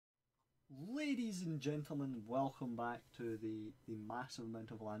Ladies and gentlemen, welcome back to the massive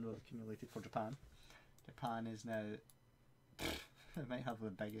amount of land we've accumulated for Japan. Japan is now, it might have the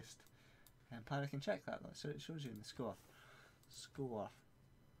biggest empire. I can check that though, so it shows you in the score. Score.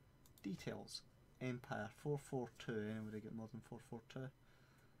 Details. Empire 442. Anybody get more than 442?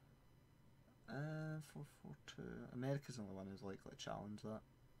 442. America's the only one who's likely to challenge that.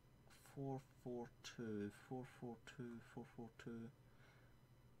 442, 442, 442.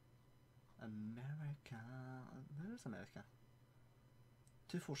 America. Where is America?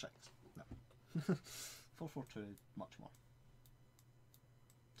 246. No. 442, much more.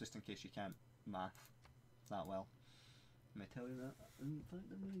 Just in case you can't math that well. Let me tell you that. In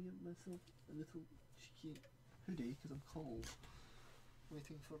fact, I'm going to give myself a little cheeky hoodie because I'm cold.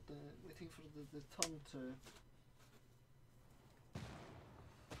 Waiting for the turn to.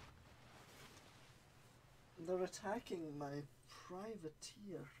 They're attacking my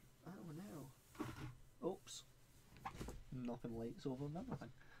privateer. Oh no. Oops. Knocking lights over and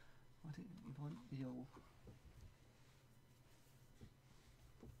everything. What do you want? You'll.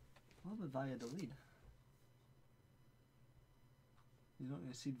 What about Valladolid? You're not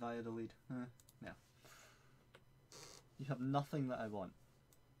going to cede Valladolid. No. You have nothing that I want.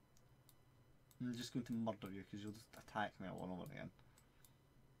 I'm just going to murder you because you'll just attack me all over again.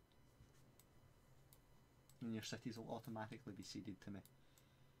 And your cities will automatically be ceded to me.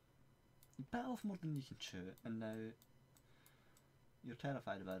 You bit off more than you can chew, and now you're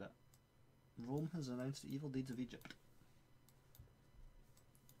terrified about it. Rome has announced the evil deeds of Egypt.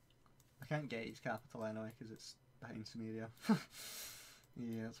 I can't get its capital anyway because it's behind Samaria.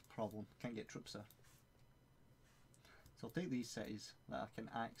 Yeah, that's a problem. Can't get troops there. So I'll take these cities that I can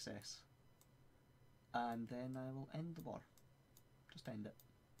access, and then I will end the war. Just end it.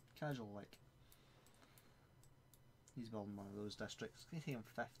 Casual like. He's building one of those districts. It's going to take him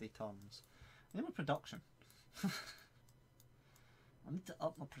 50 turns. I need my production. I need to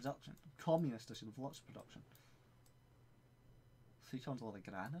up my production. Communist, I should have lots of production. 3 turns will have a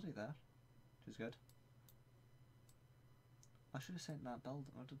granary there, which is good. I should have sent that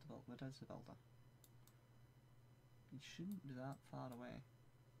builder. Where is the builder? You shouldn't be that far away.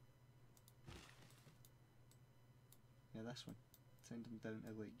 Yeah, this one. Send him down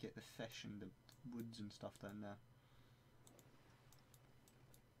to like get the fish and the woods and stuff down there.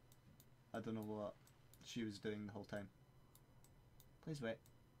 I don't know what she was doing the whole time. Please wait.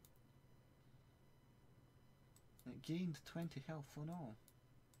 It gained 20 health, oh no.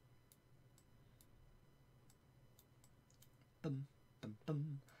 Bum bum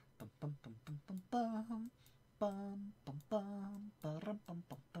bum bum bum bum bum bum bum bum bum bum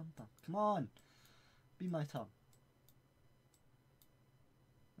bum bum bum. Come on! Be my turn.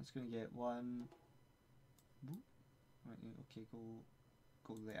 It's gonna get one. Right, okay,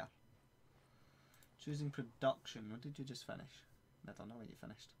 go there. Choosing production. What did you just finish? I don't know what you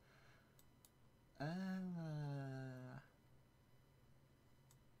finished. I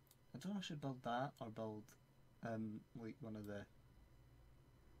don't know if I should build that or build like one of the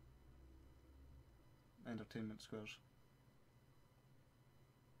entertainment squares.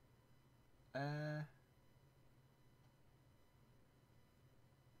 Let's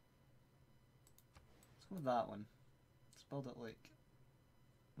go with that one. Let's build it like.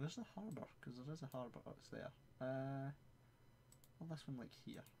 Where's the harbour? Because there is a harbour. Oh, it's there. Well, this one like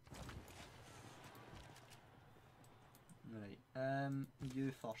here. Right.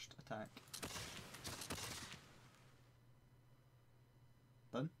 You first attack.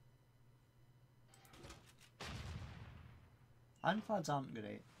 Boom. Ironclads aren't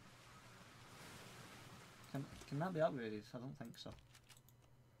great. Can that be upgraded? I don't think so.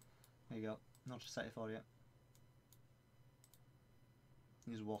 There you go. Not a city for you.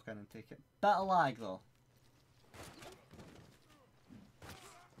 You just walk in and take it. Bit of lag though.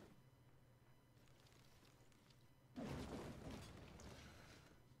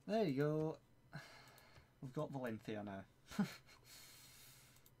 There you go. We've got Valencia now.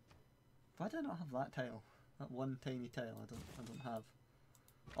 Why do I not have that tile? That one tiny tile I don't have.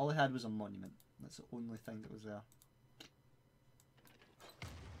 All I had was a monument. That's the only thing that was there.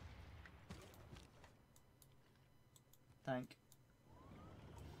 Tank.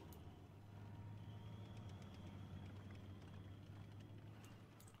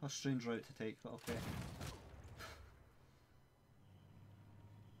 A strange route to take, but okay.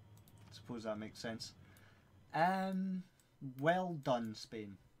 Suppose that makes sense. Well done,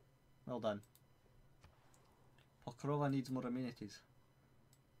 Spain. Well done. Pokrova needs more amenities.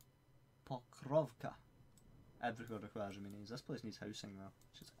 Pokrovka. Everywhere requires amenities. This place needs housing though,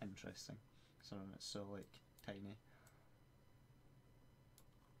 which is interesting, considering it's so like tiny.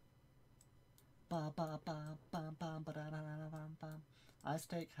 Ba ba ba bam bam ba da da da bam bam.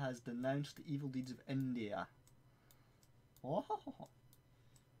 Aztec has denounced the evil deeds of India. Oh,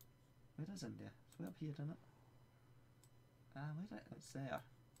 where is India? It's way up here, isn't it? Where is it? It's there.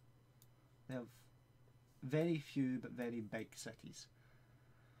 They have very few but very big cities.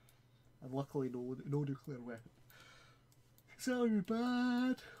 And luckily no nuclear weapon. So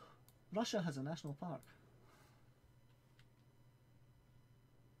bad. Russia has a national park.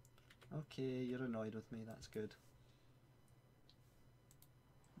 Okay, you're annoyed with me, that's good.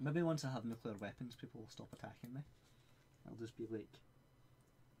 Maybe once I have nuclear weapons, people will stop attacking me. I'll just be like...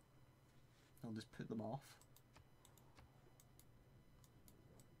 I'll just put them off.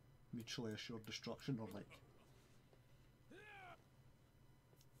 Mutually assured destruction, or like...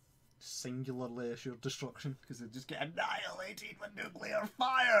 singularly assured destruction, because they just get annihilated with nuclear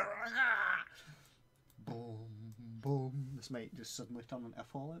fire! Boom, boom. This might just suddenly turn into a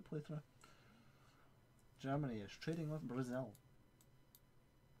Fallout playthrough. Germany is trading with Brazil.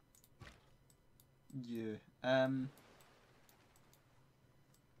 Yeah. We're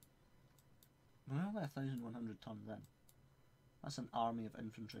only 1,100 tons in. That's an army of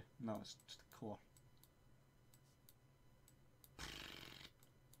infantry. No, it's just a corps.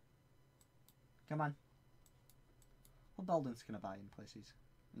 Come on. What buildings can I buy in places?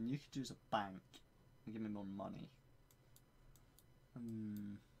 And you could use a bank and give me more money.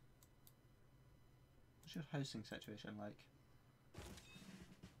 What's your housing situation like?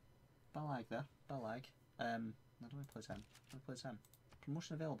 Balag there. Balag. How do I place him? How do I place him?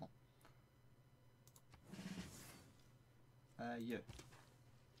 Promotion available. You.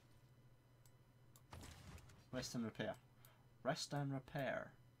 Rest and repair. Rest and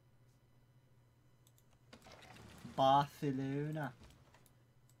repair. Barcelona.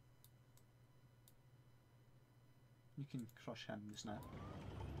 You can crush him just now.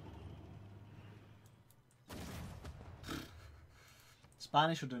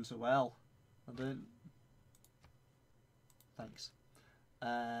 Spanish are doing so well. I don't. Thanks.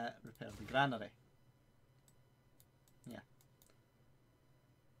 Repair the granary. Yeah.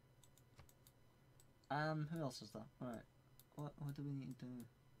 Who else is that? Right. What do we need to do?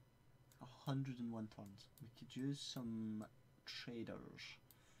 101 tons. We could use some traders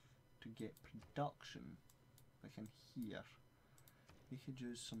to get production. Like in here. We could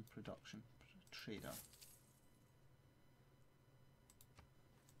use some production. Trader.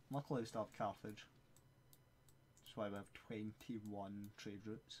 Luckily we still have Carthage. That's why we have 21 trade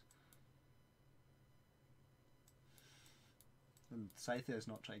routes. And Scythia is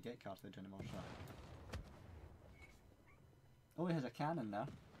not trying to get Carthage anymore, so. Oh, he has a cannon there.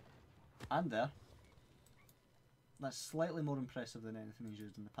 And there. That's slightly more impressive than anything he's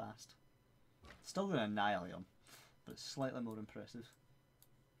used in the past. Still going to annihilate him, but it's slightly more impressive.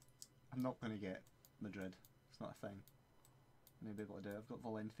 I'm not going to get Madrid. It's not a thing I'm going to be able to do. I've got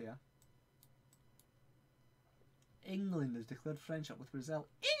Valencia. England has declared friendship with Brazil.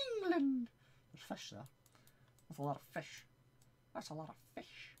 England! There's fish there. That's a lot of fish. That's a lot of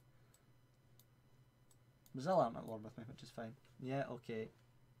fish. Brazil aren't at war with me, which is fine. Yeah, okay.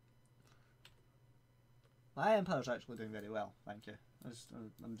 My empire's actually doing very well, thank you.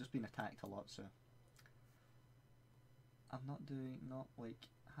 I'm just being attacked a lot, so I'm not like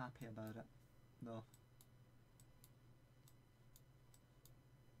happy about it. No.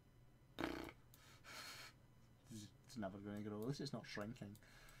 It's never going to grow. At least it's not shrinking.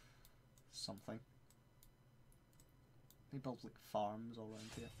 Something. They build like farms all around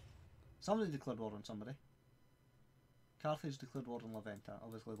here. Somebody declared war on somebody. Carthage declared war on Levanta.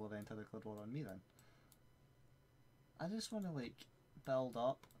 Obviously Levanta declared war on me then. I just want to like build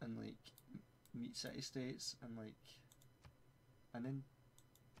up and like meet city states and like, and then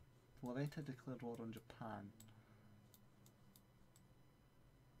Levanta declared war on Japan.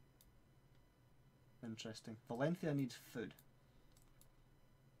 Interesting. Valencia needs food.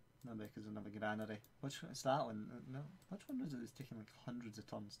 No, because another granary. Which it's that one? No, which one was it that's taking like hundreds of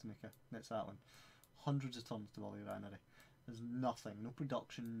tons to make a? It's that one. Hundreds of tons to build a granary. There's nothing, no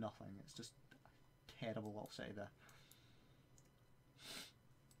production, nothing. It's just a terrible little city there.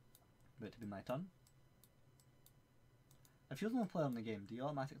 About to be my turn. If you're the only player in the game, do you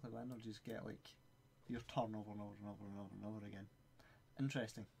automatically win or do you just get like your turn over and over and over and over and over again?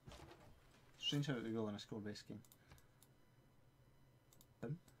 Interesting. Strange how it would go in a score-based game.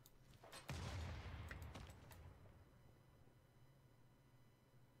 Boom.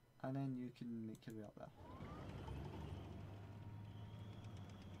 And then you can make your way up there.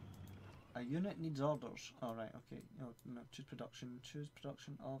 A unit needs orders. Alright, okay. No, choose production. Choose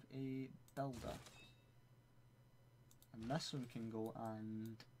production of a builder. And this one can go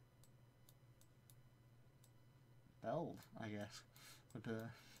and build, I guess, would be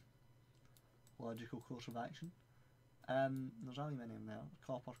a logical course of action. There's aluminium there,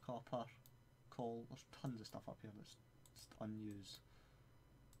 copper, coal, there's tons of stuff up here that's just unused.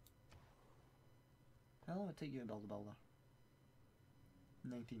 How long would it take you to build a builder?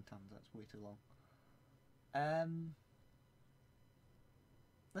 19 tons, that's way too long.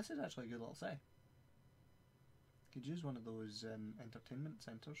 This is actually a good little say. Could use one of those entertainment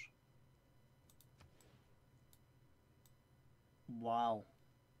centres. Wow.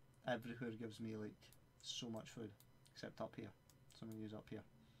 Everywhere gives me like so much food. Except up here. So I'm going to use up here.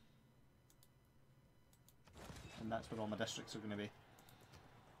 And that's where all my districts are going to be.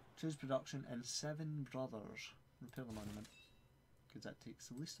 Choose production in 7 brothers. Repair the monument. Because that takes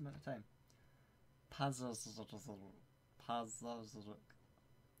the least amount of time.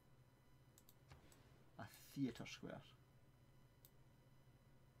 A theatre square.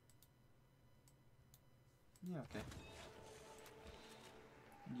 Yeah, okay.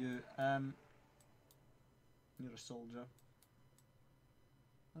 You're a soldier.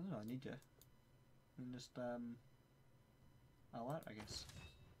 I don't know, I need you. I mean, just, alert, I guess.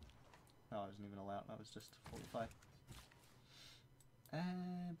 No, I wasn't even alert, that was just 45.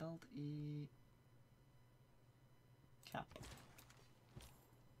 Build a cap.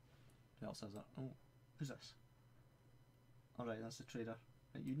 Who else has that? Oh, who's this? Alright, that's the trader.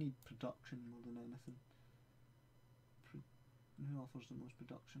 Right, you need production more than anything. Who offers the most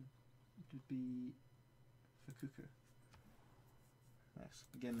production? It could be Fukuku. Yes,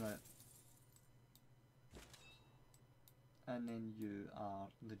 begin right. And then you are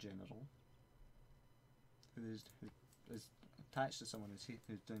the general, who is attached to someone who's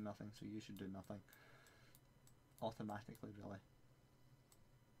doing nothing, so you should do nothing. Automatically, really.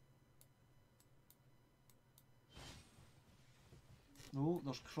 Oh,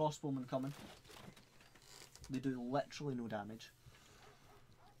 there's crossbowmen coming. They do literally no damage.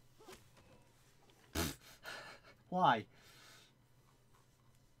 Why?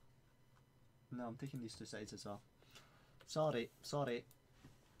 No, I'm taking these 2 sides as well. Sorry.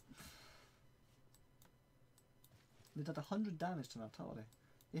 They did 100 damage to an artillery.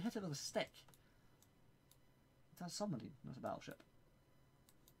 They hit it with a stick. That's a submarine, not a battleship.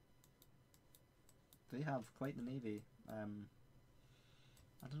 They have quite the navy. I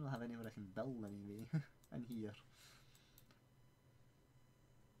don't have anywhere I can build a navy in here.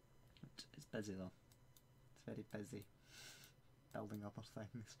 It's busy though. It's very busy. Building other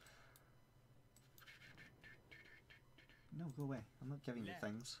things. No, go away. I'm not giving you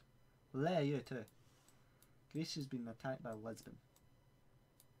things. There, you too. Greece has been attacked by Lisbon.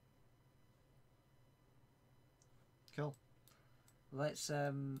 Cool. Let's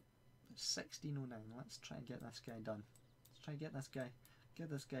 1609. Let's try and get this guy done. Let's try and get this guy. Get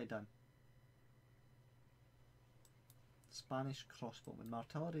this guy done. Spanish crossbowman. My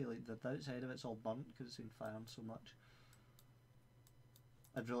artillery, like the outside of it's all burnt because it's been firing so much.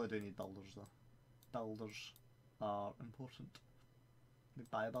 I really do need builders though. Builders are important. We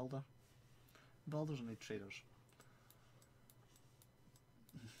buy a builder. Builders need traders.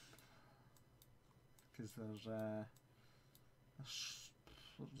 Because there's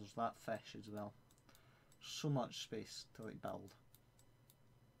that fish as well. So much space to like build.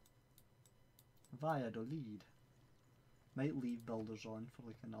 Valladolid. Might leave builders on for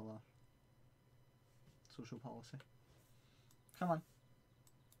like another social policy. Come on.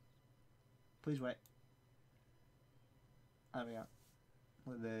 Please wait. There we are.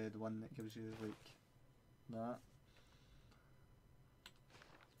 Like the one that gives you like that.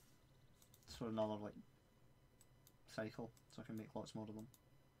 It's for another like cycle, so I can make lots more of them.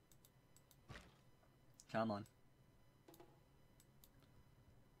 Come on.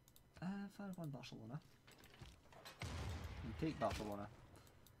 Fire upon Barcelona. And take Barcelona.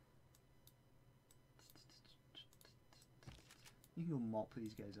 You can go mop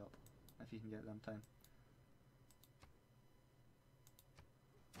these guys up if you can get them time.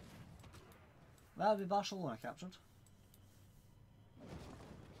 That'll be Barcelona captured.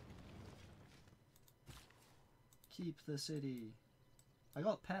 Keep the city. I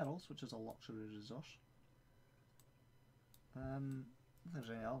got pearls, which is a luxury resource. I don't think there's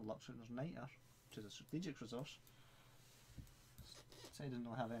any other luxury. There's niter, which is a strategic resource. So I didn't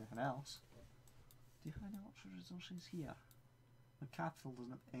have anything else. Do you have any luxury resources here? The capital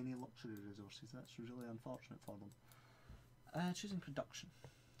doesn't have any luxury resources. That's really unfortunate for them. Choosing production.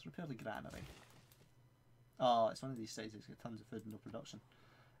 Let's repair the granary. Oh, it's one of these sites that's got tons of food and no production.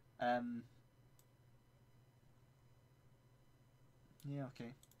 Yeah,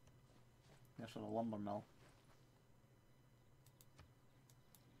 okay. There's sort of lumber mill.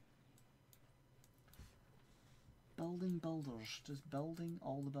 building builders. Just building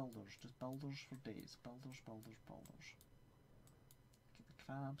all the builders. Just builders for days. Builders, builders, builders. Get the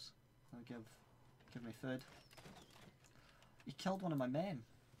crabs. I'll give me food. You killed one of my men.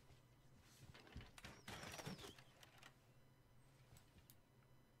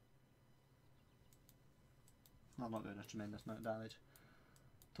 No, I'm not doing a tremendous amount of damage.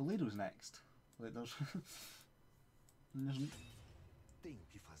 Toledo's next. Like there's...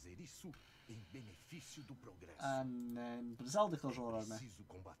 Tente fazer isso em benefício do progresso. And then Brazil declares war on me. Preciso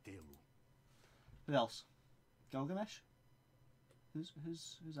combatê-lo. Who else? Gilgamesh?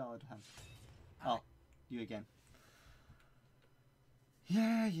 Who's allied with him? Oh, you again.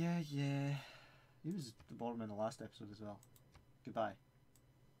 Yeah. He was the bottom in the last episode as well. Goodbye.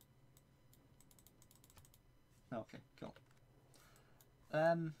 Okay, cool.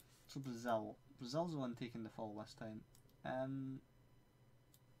 So Brazil. Brazil's the one taking the fall this time. I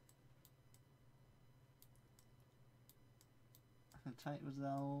can try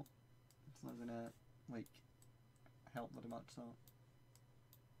Brazil. It's not gonna like help very much though.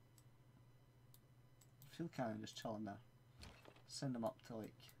 I feel kind of just chilling there. Send them up to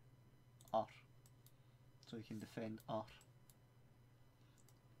like R, so he can defend R.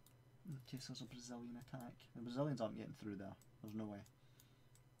 In case there's a Brazilian attack. The Brazilians aren't getting through there. There's no way.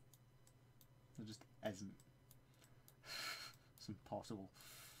 There just isn't. It's impossible.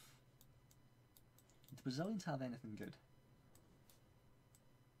 Do the Brazilians have anything good?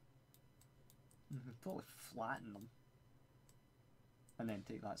 You can totally flatten them. And then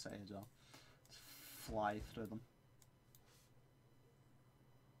take that side as well. Just fly through them.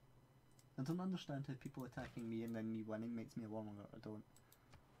 I don't understand how people attacking me and then me winning makes me a warmonger. I don't.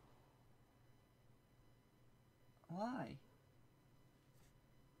 Why?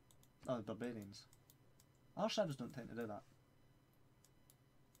 Oh, the barbarians. Our shadows don't tend to do that.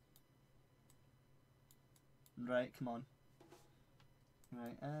 Right, come on.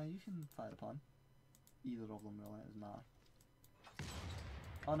 Right, you can fire upon. Either of them really, it doesn't matter.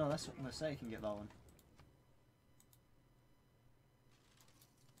 Oh no, that's what I say, I can get that one.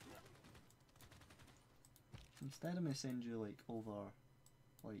 Instead of me send you like over,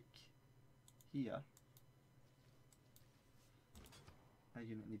 like, here. Our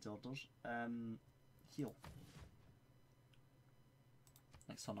unit needs orders. Heal.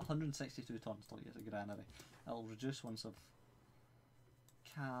 Next turn, 162 tons till you get a granary. It'll reduce once I've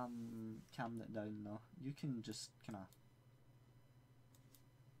calmed it down though. You can just kinda...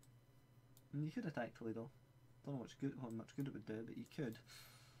 I mean, you could attack Toledo. Don't know how much good it would do, but you could.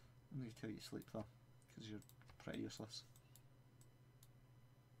 I'm going to tell you to sleep though, because you're pretty useless.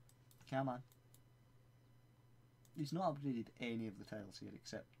 Come on. He's not upgraded any of the tiles here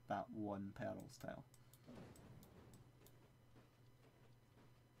except that one Pearls tile.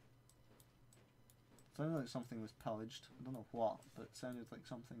 Sounded like something was pillaged. I don't know what, but it sounded like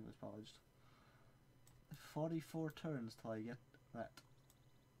something was pillaged. 44 turns till I get that.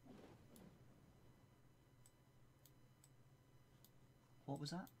 What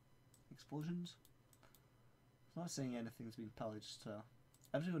was that? Explosions? It's not saying anything's been pillaged, so...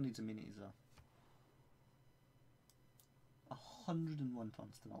 Everyone needs amenities though. 101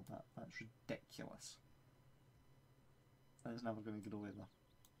 tons to build that. That's ridiculous. That is never going to get away though.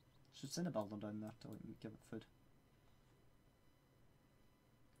 Should send a builder down there to like, give it food.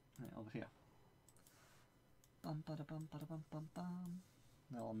 Right, over here. Bum ba da bum ba da bum bum bum.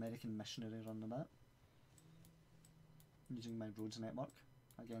 Little American missionary running about. Using my roads network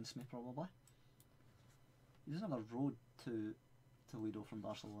against me probably. He doesn't have a road to Toledo from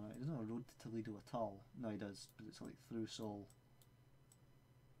Barcelona. He doesn't have a road to Toledo at all. No, he does, but it's like through Seoul.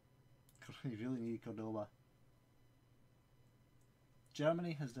 You really need Cordoba.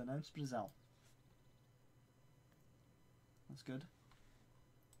 Germany has denounced Brazil. That's good.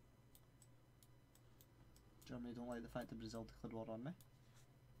 Germany don't like the fact that Brazil declared war on me.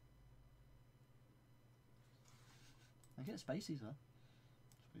 I get spices though.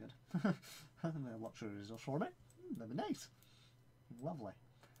 It's weird. A luxury resource for me. That'd be nice. Lovely.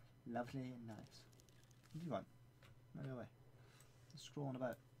 Lovely and nice. What do you want? Anyway. Let's scroll on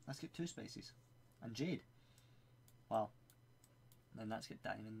about. Let's get 2 spices. And jade. Wow. And then let's get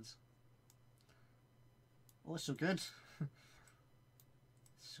diamonds. Oh, it's so good.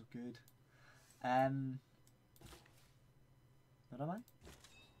 So good. Where am I?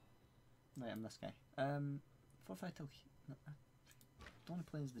 Right, I'm this guy. 4 5 till no, I don't want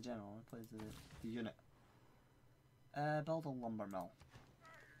to play as the general, I want to play as the unit. Build a lumber mill.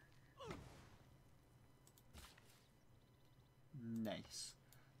 Nice.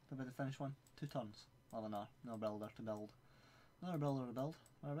 What about the finished one? 2 tons. Well, no builder to build. Another builder to build.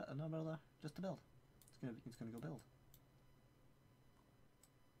 Another builder just to build. It's gonna go build.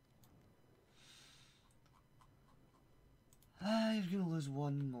 lose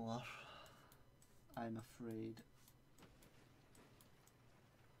one more, I'm afraid.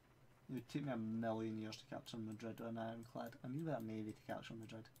 It would take me a million years to capture Madrid or an ironclad. I need a navy to capture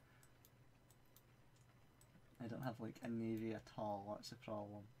Madrid. I don't have like a navy at all, that's the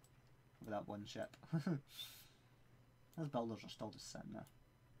problem. With that one ship. Those builders are still just sitting there.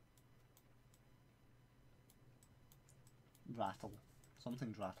 Rattle.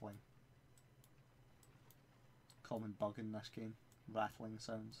 Something's rattling. Common bug in this game. Rattling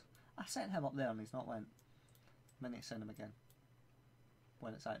sounds. I sent him up there and he's not went. I need to send him again.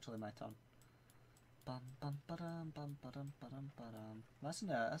 When it's actually my turn. Bum bum ba-dum bum ba-dum ba-dum ba-dum. That's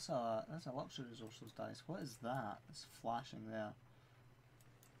a luxury resources dice. What is that? It's flashing there.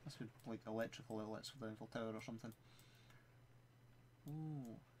 This would like electrical outlets for the Eiffel Tower or something.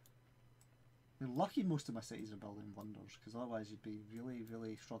 Ooh. You're lucky most of my cities are building wonders, because otherwise you'd be really,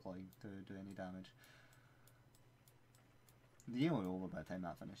 really struggling to do any damage. The game will be over by the time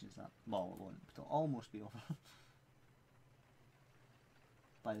that finishes that. Well, it won't, but it'll almost be over.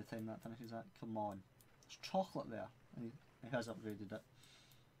 By the time that finishes that. Come on. There's chocolate there. And he has upgraded it.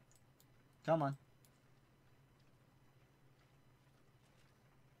 Come on.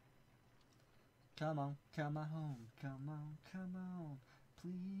 Come on, come on home, come on, come on.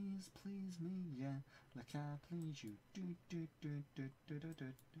 Please, please me, yeah, like I please you. Do, do, do, do, do, do,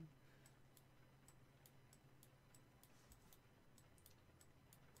 do, do.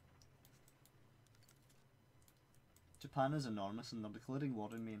 Japan is enormous and they're declaring war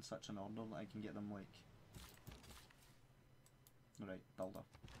on me in such an order that I can get them like... Right, builder.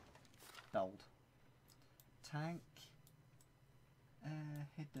 Build. Tank.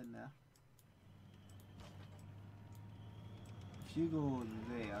 Head down there. If you go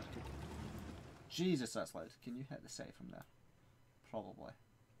there... Jesus, that's loud. Can you hit the city from there? Probably.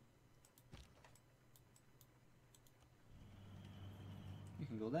 You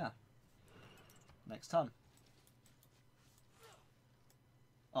can go there. Next turn.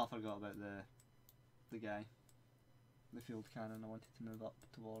 Oh, I forgot about the guy. The field cannon I wanted to move up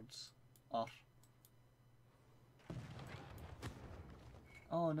towards.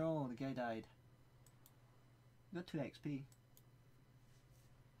 Oh no, the guy died. Got 2 XP.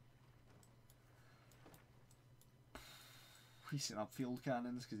 He's setting up field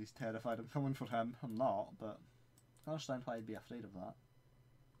cannons because he's terrified I'm coming for him. I'm not, but I understand why I'd be afraid of that.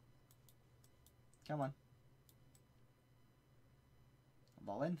 Come on.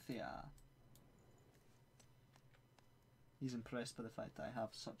 Valencia. He's impressed by the fact that I have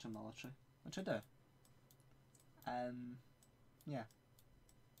such a military, which I do. Yeah.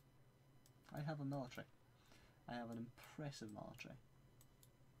 I have a military. I have an impressive military.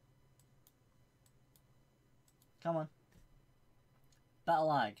 Come on. Battle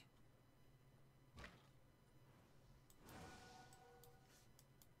lag.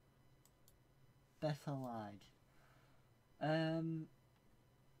 Battle lag.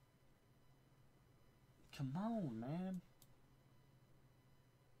 Come on, man.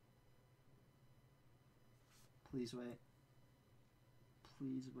 Please wait.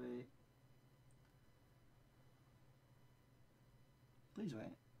 Please wait. Please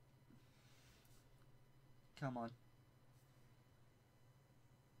wait. Come on.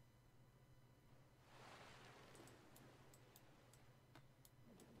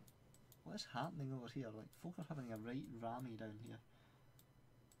 What is happening over here? Like, folk are having a right rammy down here.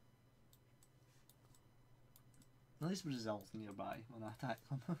 At least Brazil's nearby when I attack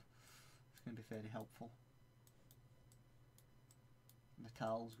them. It's going to be very helpful.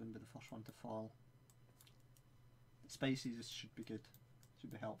 Natal's going to be the first one to fall. Spices should be good.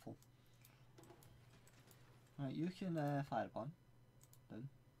 Should be helpful. Right, you can fire upon. Down.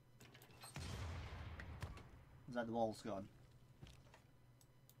 Is that the wall's gone?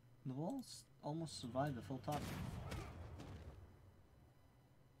 The wall's almost survived the full turn.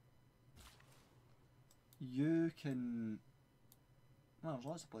 You can... Well, there's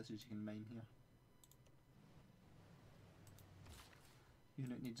lots of places you can mine here.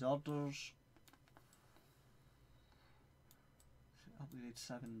 Unit needs orders. Upgrade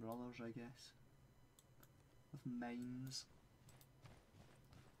 7 brothers, I guess. With mines.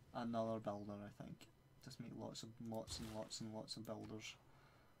 Another builder, I think. Just make lots and lots of builders.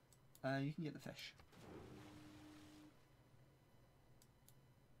 You can get the fish.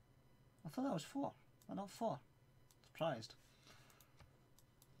 I thought that was 4. Why not 4? Surprised.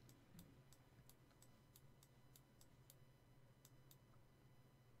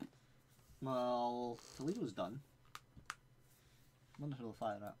 Well, Toledo's done. Wonder who they'll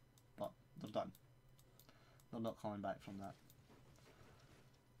fire at, but they're done. They're not coming back from that.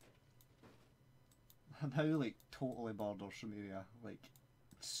 And how like totally borders from area, like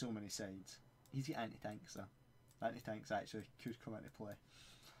so many sides. He's got anti-tanks though. Anti-tanks actually could come into play.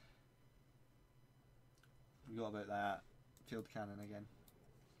 Forgot about that. Field cannon again.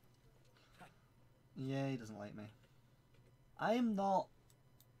 Yeah, he doesn't like me. I am not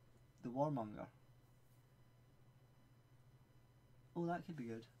the warmonger. Oh, that could be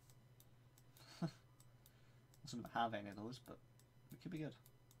good. I don't have any of those, but it could be good.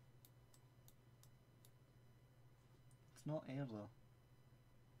 It's not air though.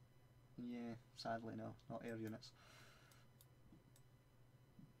 Yeah, sadly no, not air units.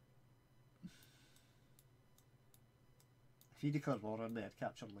 If he declared war on me, I'd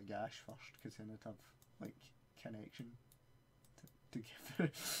capture Lagash first, because then I'd have, like, connection to get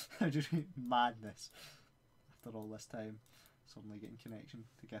through. It'd just be madness after all this time, suddenly getting connection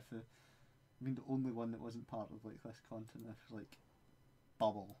to get through. I mean, the only one that wasn't part of, like, this continent, like,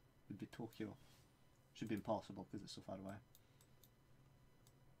 bubble, would be Tokyo. Should be impossible, because it's so far away.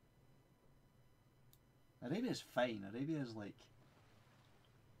 Arabia's fine. Arabia's, like,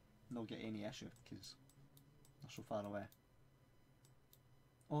 not get any issue, because they're so far away.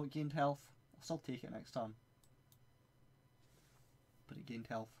 Oh, it gained health. I'll still take it next turn. But it gained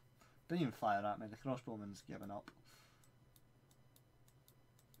health. Didn't even fire at me. The crossbowman's given up.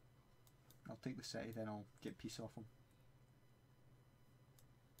 I'll take the city, then I'll get peace off him.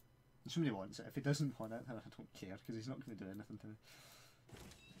 If somebody wants it. If he doesn't want it, then I don't care, because he's not going to do anything to me.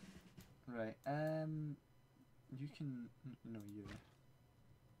 Right, you can... no, you.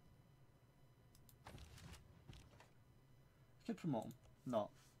 I could promote him. Not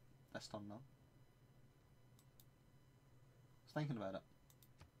this turn though. I was thinking about it.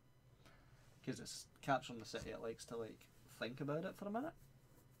 Because it's capturing the city, it likes to like think about it for a minute.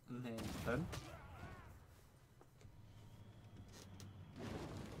 And then boom.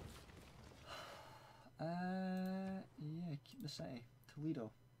 Yeah, keep the city.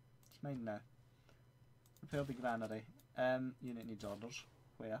 Toledo. It's mine now. Repair the granary. Unit needs orders.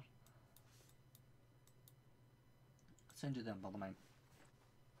 Where? I'll send you them by the mine.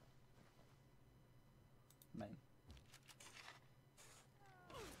 Mine.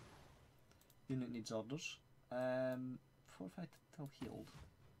 Unit needs orders. Fortified till healed.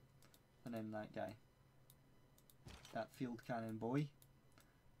 And then that guy. That field cannon boy.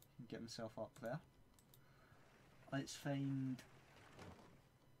 Can get himself up there. Let's find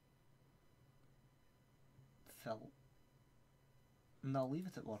Phil. And I'll leave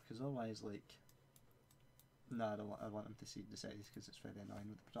it at work, because otherwise, like, no, I want him to see the cities, because it's very annoying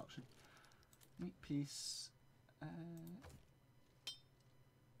with the production. Make peace.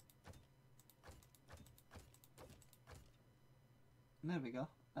 There we go.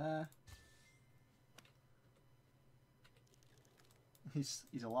 He's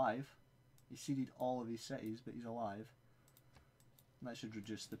alive. He ceded all of his cities, but he's alive. And that should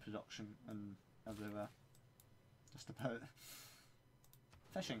reduce the production and everywhere. Just about.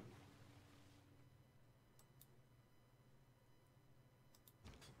 Fishing.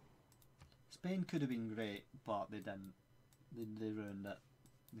 Spain could have been great, but they didn't. They ruined it.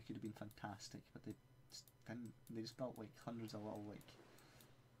 They could have been fantastic, but they just didn't. They just built like hundreds of little like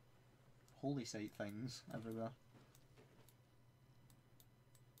holy site things everywhere.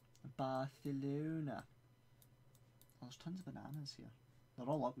 Barcelona. Oh, there's tons of bananas here. They're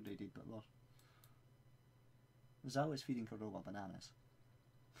all upgraded, but they're... Zao is feeding Cordoba bananas.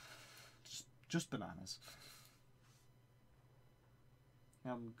 Just bananas.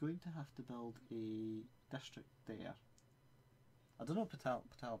 I'm going to have to build a district there. I don't know what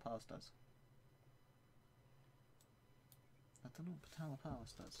Patala Palace does. I don't know what Patala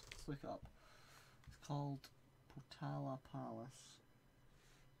Palace does. Let's look it up. It's called Potala Palace.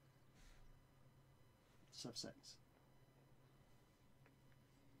 Civ 6.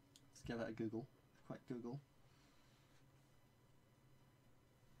 Let's give it a Google. A quick Google.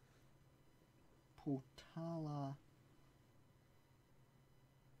 Potala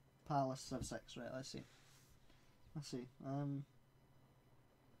Palace Civ 6. Right, let's see. Let's see.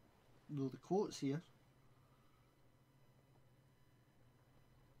 No, the quotes here.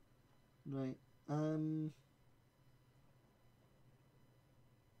 Right.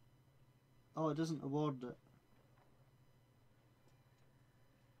 Oh, it doesn't award it.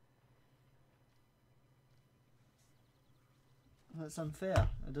 That's unfair.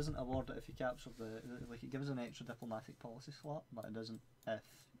 It doesn't award it if you capture the... Like, it gives an extra diplomatic policy slot, but it doesn't if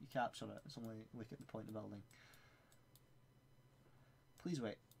you capture it. It's only like at the point of building. Please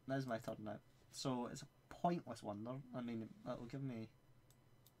wait. Now's my turn now. So, it's a pointless wonder. I mean, it'll give me...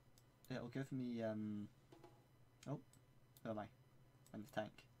 oh, where am I? In the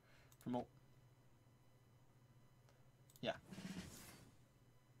tank. Promote. Yeah.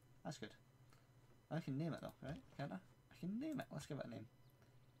 That's good. I can name it though, right? Can't I? I can name it. Let's give it a name.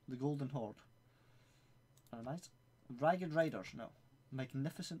 The Golden Horde. Nice. Ragged Riders, no.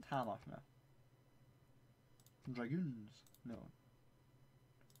 Magnificent Hammer, no. Dragoons, no.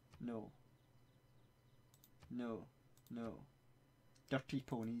 No. No. No. Dirty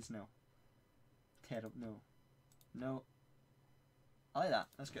Ponies, no. Terrible, no. No. I like that,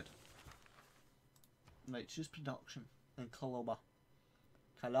 that's good. Right, choose production in Kaloba.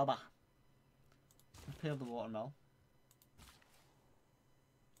 Kaloba. Repair the watermill.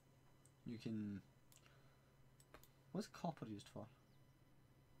 You can... What's copper used for?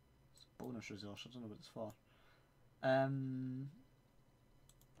 It's a bonus resource, I don't know what it's for.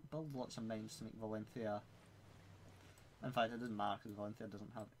 Build lots of mines to make Valencia. In fact, it doesn't matter because Valencia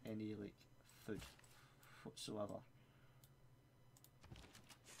doesn't have any like food whatsoever.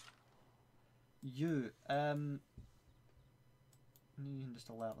 You can just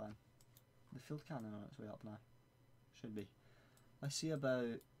alert then. The field cannon on its way up now. Should be. Let's see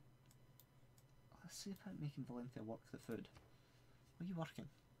about making Valencia work the food. What are you working?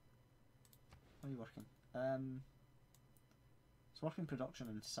 What are you working? It's working production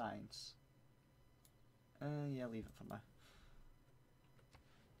and science. Yeah, leave it for now.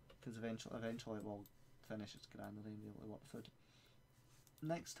 Because eventually it will finish its granary and be able to work food.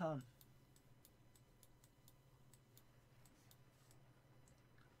 Next turn.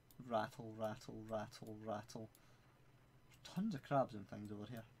 Rattle, rattle, rattle, rattle. Tons of crabs and things over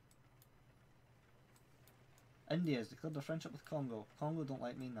here. India has declared a friendship with Congo. Congo don't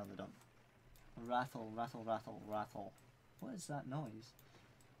like me, no they don't. Rattle, rattle, rattle, rattle. What is that noise?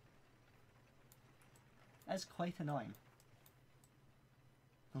 It's quite annoying.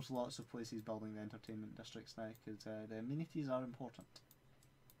 There's lots of places building the entertainment districts now because the amenities are important.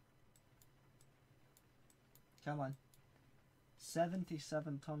 Come on.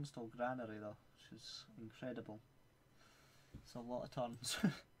 77 turns till granary though, which is incredible. It's a lot of turns.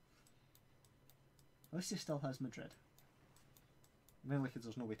 At least he still has Madrid. Mainly because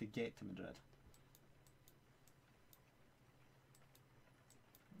there's no way to get to Madrid.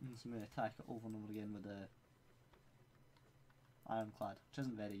 So I'm going to attack it over and over again with the ironclad, which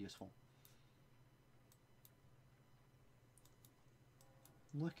isn't very useful.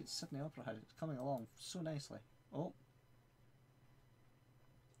 Look, it's Sydney Opera House. It's coming along so nicely. Oh.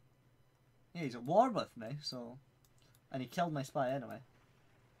 Yeah, he's at war with me, so... And he killed my spy anyway.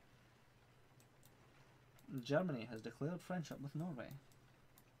 Germany has declared friendship with Norway.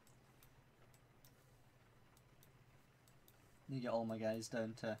 You get all my guys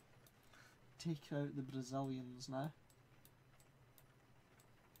down to take out the Brazilians now.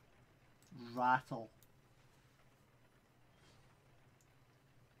 Rattle.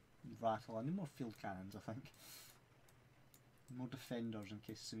 Rattle. I need more field cannons, I think. More defenders in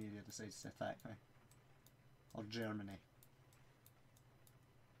case Samaria decides to attack me. Or Germany.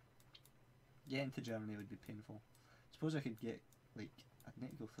 Getting to Germany would be painful. Suppose I could get, like, I'd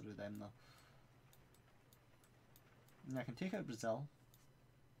need to go through them though. And I can take out Brazil.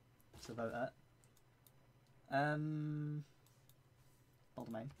 That's about it. Build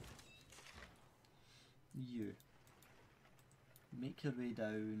a mine. You. Make your way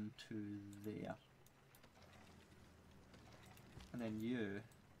down to there. And then you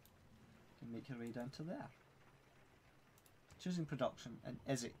can make your way down to there. Choosing production and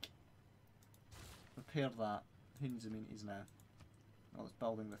Isaac. Repair that. Who needs amenities now? Oh, it's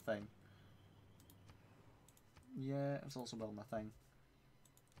building the thing. Yeah, it's also building a thing.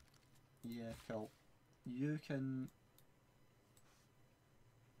 Yeah, cool. You can...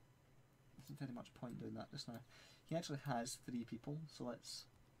 There's not very much point doing that just now. He actually has 3 people, so let's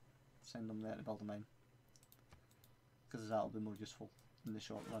send them there to build a mine. Because that'll be more useful in the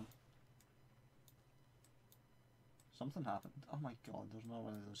short run. Something happened. Oh my god, there's not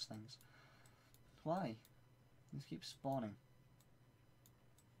one of those things. Why? These keep spawning.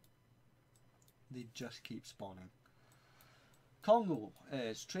 They just keep spawning. Congo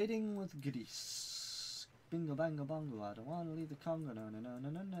is trading with Greece. Bingo bango bongo, I don't want to leave the Congo, no no no no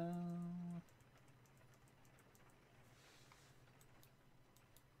no no.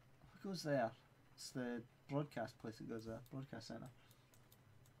 What goes there? It's the broadcast place that goes there, broadcast centre.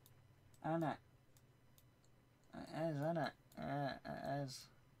 Anna. It is, Anna. It is.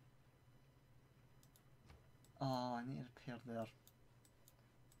 Oh, I need to repair there.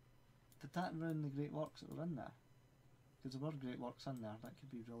 Did that ruin the great works that were in there? Because there were great works in there, that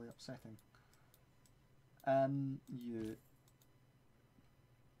could be really upsetting. You...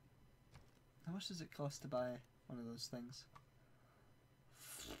 How much does it cost to buy one of those things?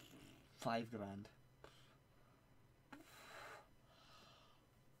 5 grand.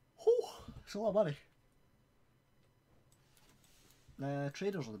 It's a lot of money.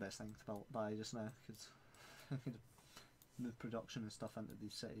 Traders are the best thing to buy just now, because I could move production and stuff into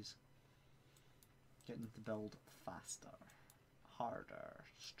these cities. Getting to build faster, harder,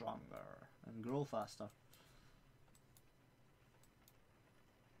 stronger, and grow faster.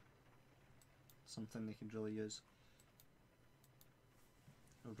 Something they could really use.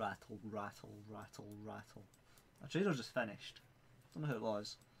 Rattle, rattle, rattle, rattle. A trader just finished. Don't know who it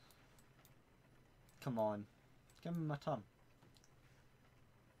was. Come on. Give me my turn.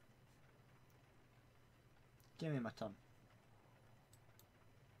 Give me my turn.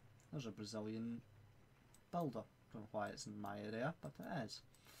 There's a Brazilian builder. Don't know why it's in my area, but it is.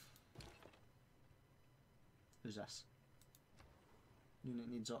 Who's this? Unit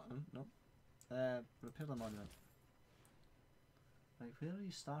needs no. Repair the monument. Right, where are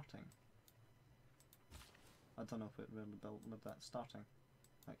you starting? I don't know where that's starting.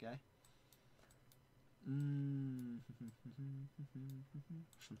 That guy. Some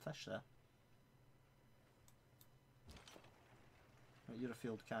fish there. Right, you're a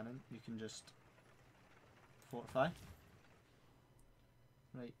field cannon. You can just fortify.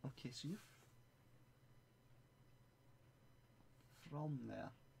 Right, okay, so you're from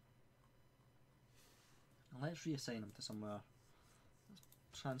there. Let's reassign them to somewhere. Let's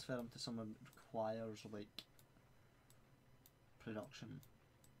transfer them to somewhere that requires, like, production.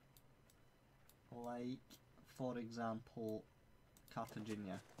 Like, for example,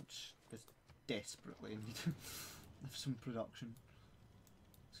 Cartagena, which is desperately in need of some production.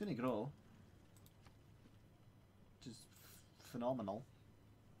 It's going to grow, which is phenomenal.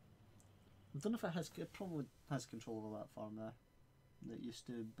 I don't know if it probably has control over that farm there that used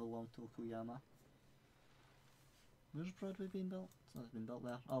to belong to Okuyama. Where's Broadway being built? It's not been built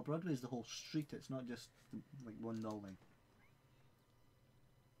there. Oh, Broadway is the whole street, it's not just like one building.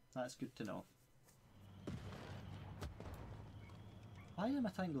 That's good to know. Why did my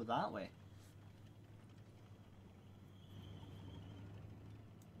tank go that way?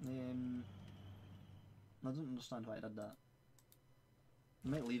 I don't understand why I did that. I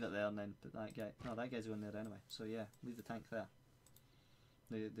might leave it there and then put that guy. No, that guy's going there anyway. So yeah, leave the tank there.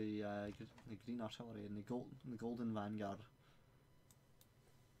 The green artillery and the golden vanguard.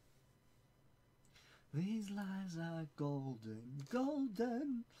 These lives are golden,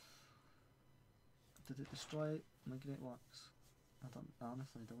 golden. Did it destroy my great works? I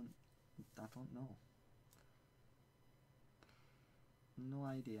honestly don't know. No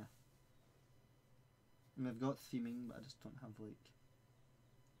idea. I mean, I've got theming, but I just don't have like.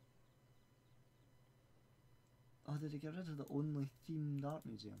 Oh, did it get rid of the only themed art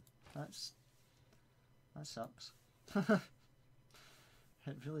museum? That sucks.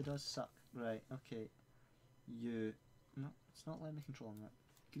 It really does suck. Right, okay. No, it's not letting me control that.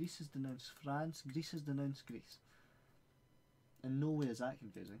 Greece has denounced France, Greece has denounced Greece. In no way is that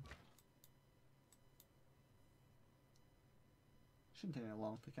confusing. Shouldn't take me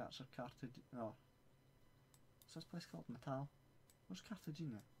long to capture Cartagena. Oh. What's this place called? Natal? Where's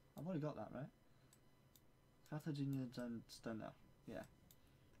Cartagena? I've already got that, right? Cartagena down there. Yeah.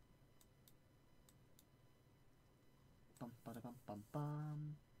 Bum ba da bum bum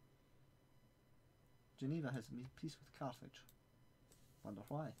bum. Geneva has made peace with Carthage. Wonder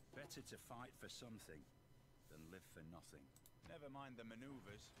why. Better to fight for something than live for nothing. Never mind the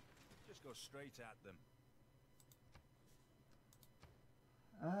maneuvers. Just go straight at them.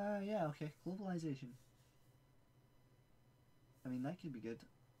 Yeah, okay. Globalization. I mean, that could be good,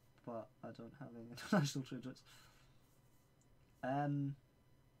 but I don't have any international trade routes.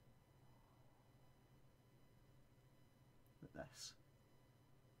 With this.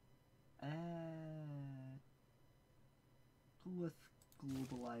 Go with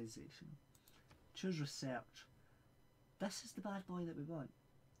globalization. Choose research. This is the bad boy that we want.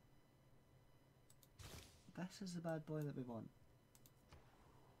 This is the bad boy that we want.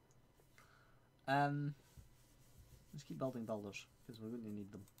 Let's keep building builders, because we're going to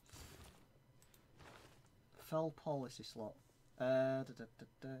need them. Fill policy slot. 50%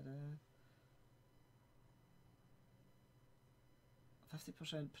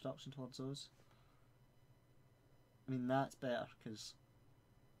 production towards those. I mean, that's better, because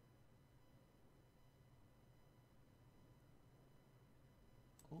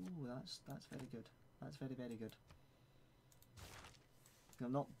oh, that's very good. That's very, very good.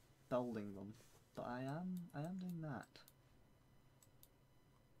 I'm not building them, but I am doing that.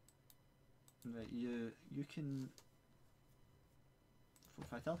 Right, you can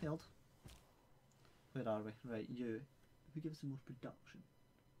fortify Telfield. Where are we? Right, who gives them more production?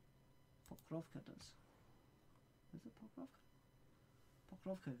 Pokrovka does. Is it Pokrovka?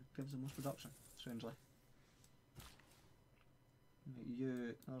 Pokrovka gives the most production, strangely.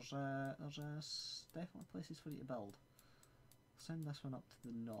 You, there's definitely places for you to build. Send this one up to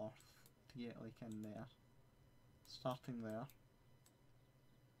the north to get like in there. Starting there.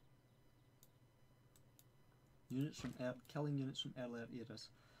 Units from killing units from earlier eras,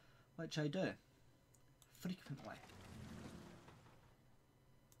 which I do frequently.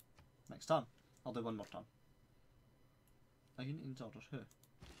 Next turn, I'll do one more turn. A unit needs orders. Who?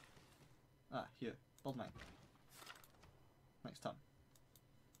 Ah, you. Build mine. Next turn.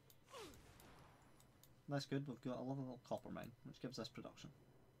 That's good. We've got a lovable copper mine, which gives us production.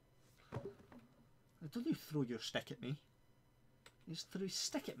 Don't you throw your stick at me? You just threw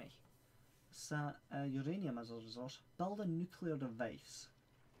stick at me. It's uranium as a resource. Build a nuclear device.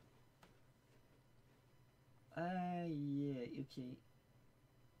 Yeah, okay.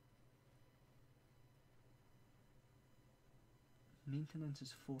 Maintenance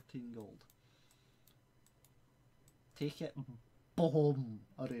is 14 gold. Take it. Bomb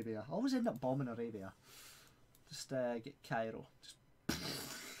Arabia. I always end up bombing Arabia. Just get Cairo. Just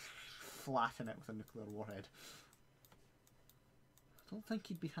flatten it with a nuclear warhead. I don't think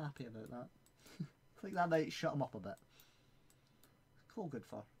he'd be happy about that. I think that might shut him up a bit. Coal good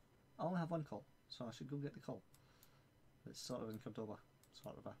for? I only have one coal, so I should go get the coal. It's sort of in Cordoba.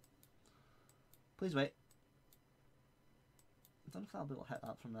 Sort of a... Please wait. I don't know if I'll be able to hit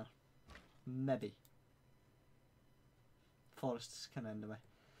that from there. Maybe. Forest's kind of in the way.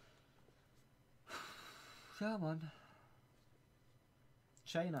 Come on.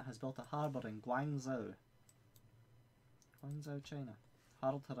 China has built a harbour in Guangzhou. Guangzhou, China.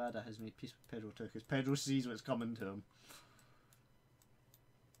 Harold Harada has made peace with Pedro too, because Pedro sees what's coming to him.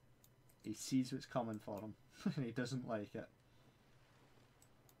 He sees what's coming for him, and he doesn't like it.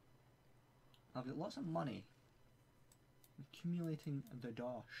 I've got lots of money. Accumulating the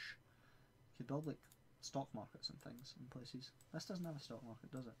dosh. You could build like stock markets and things in places. This doesn't have a stock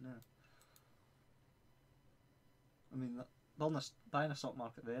market, does it? No. I mean, buying a stock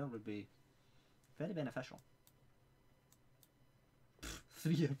market there would be very beneficial.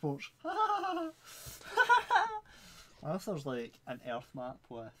 3 airports. What if there's like an Earth map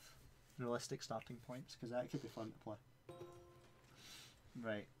with realistic starting points? Because that could be fun to play.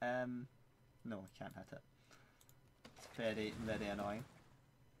 Right. No, I can't hit it. It's very, very annoying.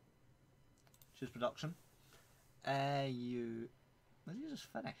 Choose production. Did you just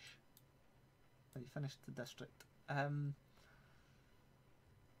finish? Oh, you finished the district. I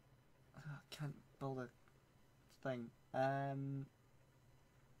can't build a thing.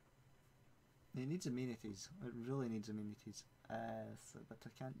 It needs amenities. It really needs amenities. But I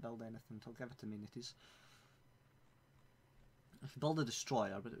can't build anything until I give it amenities. I could build a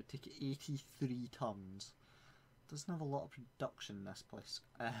destroyer, but it would take 83 tons. Doesn't have a lot of production, this place.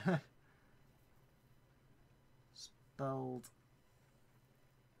 Let's build...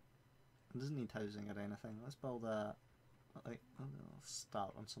 It doesn't need housing or anything. Let's build a... I'll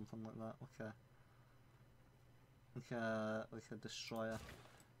start on something like that. Like a destroyer.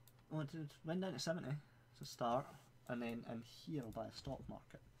 I want to run down to 70 to start, and then in here I'll buy a stock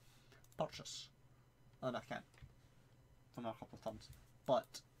market. Purchase. Oh no, I can't. For another couple of turns.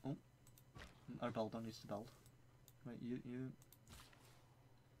 But, oh, our builder needs to build. Right,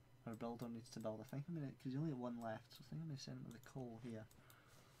 our builder needs to build. I think I'm gonna, because you only have one left, so I think I'm gonna send him the coal here.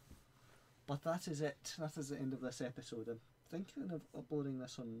 But that is it. That is the end of this episode. I'm thinking of uploading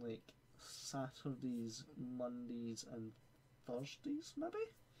this on like Saturdays, Mondays, and Thursdays, maybe.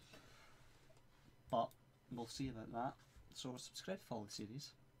 But we'll see about that. So subscribe to follow the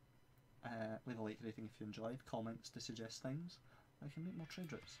series. Leave a like rating if you enjoyed. Comments to suggest things. I can make more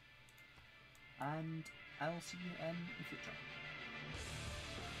trade routes. And I will see you in the future.